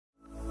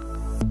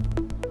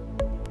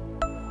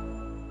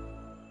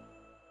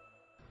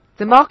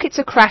The markets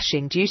are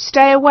crashing. Do you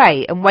stay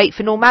away and wait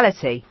for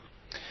normality?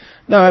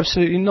 No,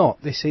 absolutely not.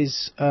 This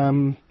is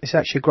it's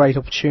actually a great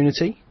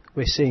opportunity.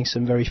 We're seeing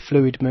some very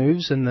fluid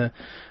moves, and the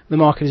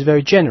market is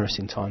very generous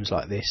in times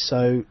like this.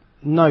 So,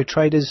 no,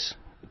 traders,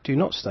 do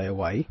not stay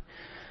away.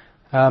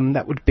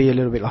 That would be a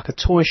little bit like a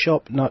toy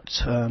shop, not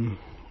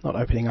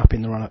opening up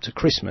in the run-up to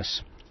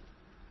Christmas.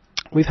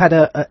 We've had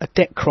a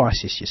debt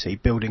crisis, you see,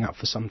 building up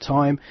for some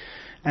time,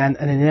 and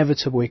an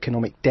inevitable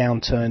economic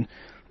downturn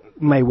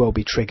may well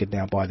be triggered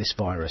now by this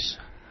virus.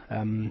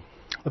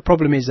 The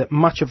problem is that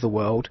much of the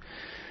world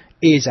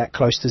is at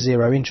close to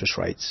zero interest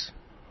rates.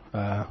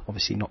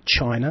 Obviously not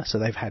China, so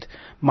they've had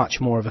much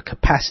more of a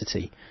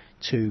capacity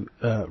to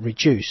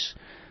reduce.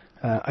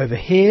 Over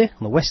here,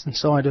 on the western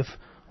side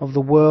of the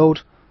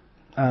world,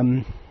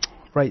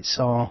 rates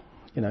are,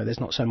 there's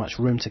not so much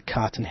room to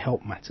cut and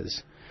help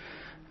matters.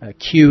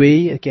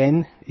 QE,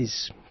 again,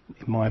 is,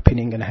 in my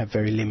opinion, going to have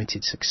very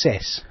limited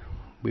success.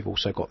 We've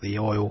also got the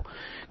oil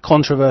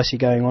controversy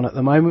going on at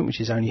the moment, which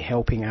is only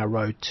helping our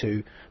road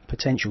to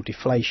potential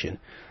deflation.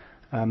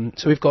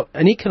 So we've got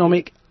an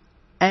economic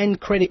and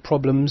credit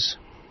problems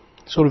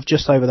sort of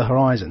just over the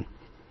horizon.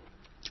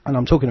 And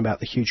I'm talking about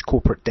the huge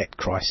corporate debt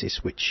crisis,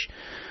 which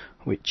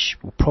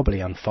will probably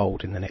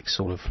unfold in the next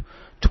sort of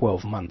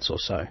 12 months or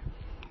so.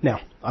 Now,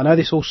 I know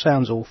this all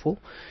sounds awful,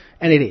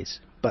 and it is,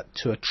 but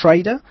to a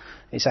trader,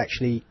 it's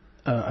actually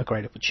a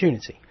great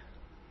opportunity.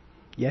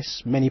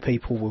 Yes, many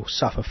people will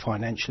suffer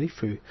financially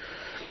through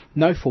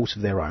no fault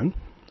of their own.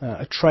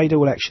 A trader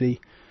will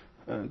actually,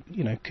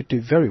 could do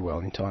very well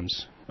in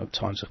times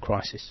of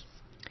crisis.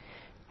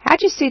 How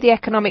do you see the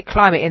economic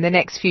climate in the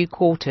next few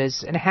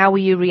quarters, and how will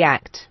you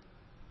react?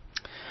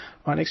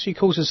 Right, next few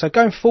quarters. So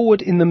going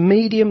forward in the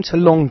medium to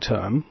long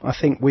term, I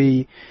think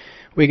we're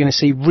going to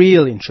see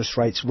real interest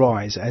rates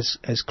rise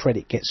as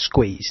credit gets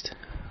squeezed.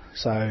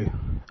 So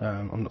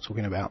I'm not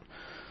talking about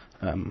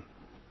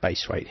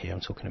base rate here.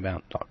 I'm talking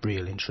about like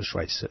real interest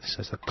rates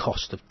as the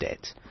cost of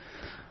debt.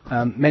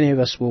 Many of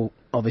us will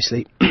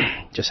obviously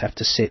just have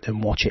to sit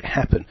and watch it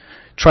happen.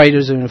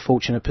 Traders are in a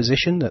fortunate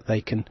position that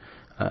they can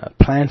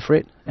plan for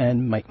it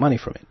and make money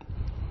from it.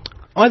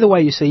 Either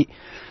way, you see,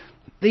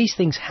 these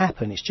things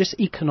happen. It's just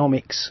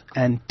economics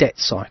and debt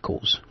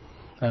cycles.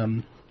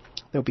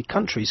 There'll be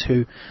countries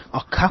who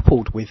are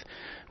coupled with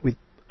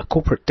a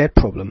corporate debt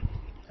problem,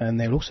 and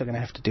they're also going to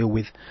have to deal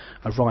with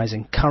a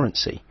rising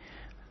currency.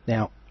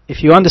 Now,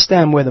 if you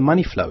understand where the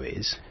money flow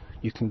is,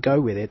 you can go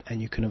with it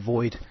and you can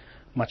avoid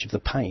much of the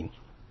pain.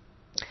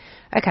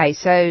 Okay,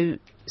 so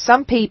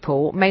some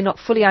people may not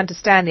fully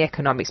understand the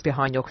economics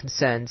behind your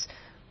concerns.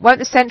 Won't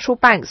the central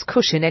banks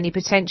cushion any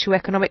potential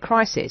economic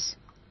crisis?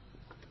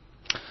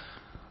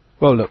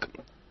 Well, look,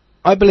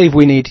 I believe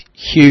we need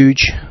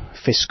huge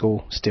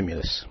fiscal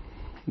stimulus.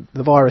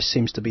 The virus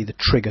seems to be the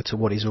trigger to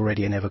what is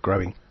already an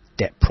ever-growing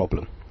debt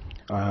problem.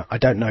 I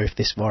don't know if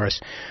this virus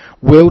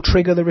will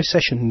trigger the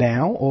recession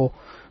now, or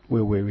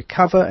will we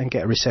recover and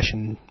get a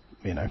recession,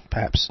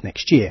 perhaps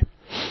next year.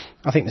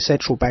 I think the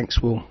central banks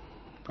will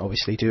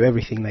obviously do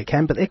everything they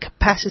can, but their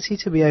capacity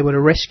to be able to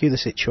rescue the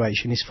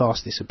situation is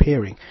fast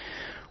disappearing.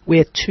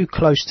 We're too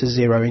close to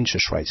zero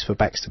interest rates for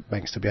banks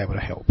to be able to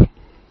help.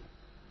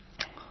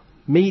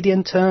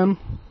 Medium term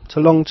to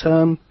long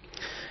term,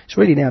 it's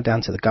really now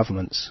down to the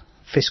government's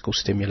fiscal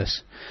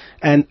stimulus.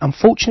 And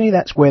unfortunately,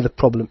 that's where the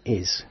problem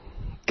is.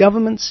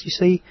 Governments, you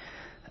see,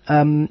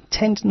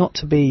 tend not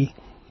to be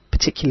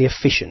particularly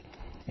efficient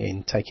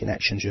in taking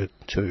actions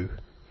to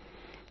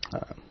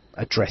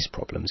address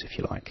problems, if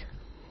you like.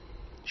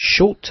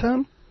 Short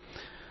term,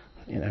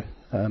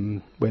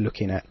 we're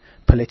looking at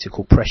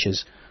political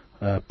pressures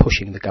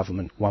pushing the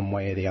government one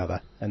way or the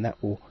other, and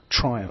that will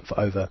triumph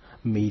over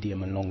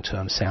medium and long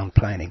term sound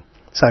planning.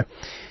 So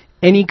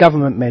any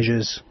government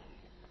measures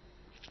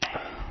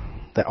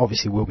that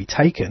obviously will be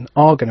taken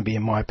are going to be,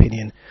 in my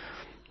opinion,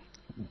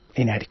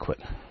 inadequate,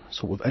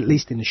 sort of, at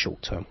least in the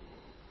short term.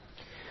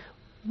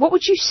 What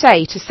would you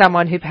say to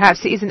someone who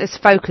perhaps isn't as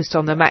focused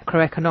on the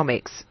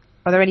macroeconomics?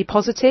 Are there any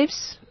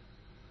positives?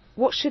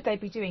 What should they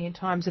be doing in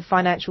times of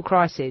financial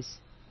crisis?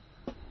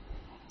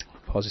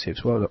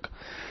 Positives. Well, look,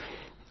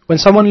 when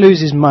someone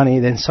loses money,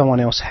 then someone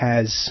else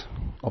has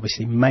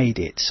obviously made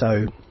it.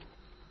 So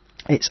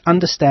it's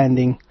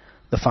understanding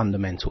the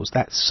fundamentals.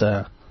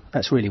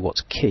 That's really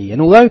what's key.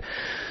 And although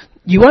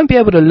you won't be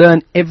able to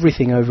learn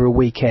everything over a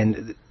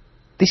weekend,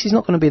 this is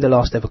not going to be the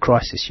last ever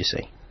crisis, you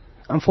see.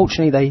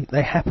 Unfortunately,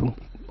 they happen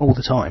all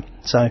the time.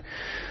 So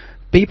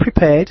be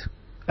prepared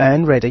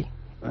and ready.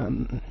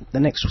 The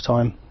next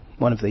time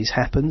one of these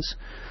happens,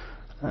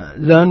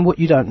 learn what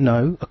you don't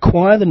know,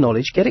 acquire the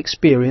knowledge, get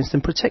experienced,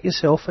 and protect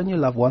yourself and your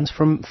loved ones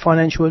from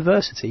financial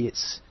adversity.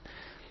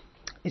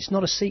 It's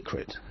not a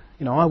secret.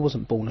 I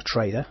wasn't born a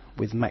trader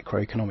with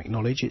macroeconomic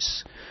knowledge.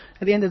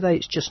 At the end of the day,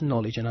 it's just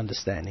knowledge and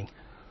understanding.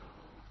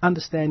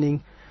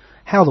 Understanding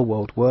how the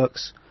world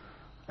works.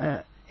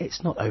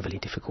 It's not overly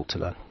difficult to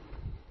learn.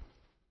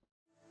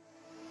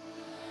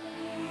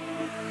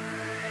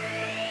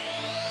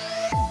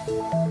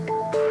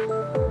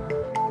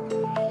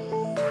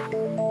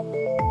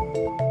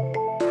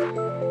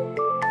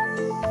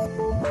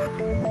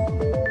 you.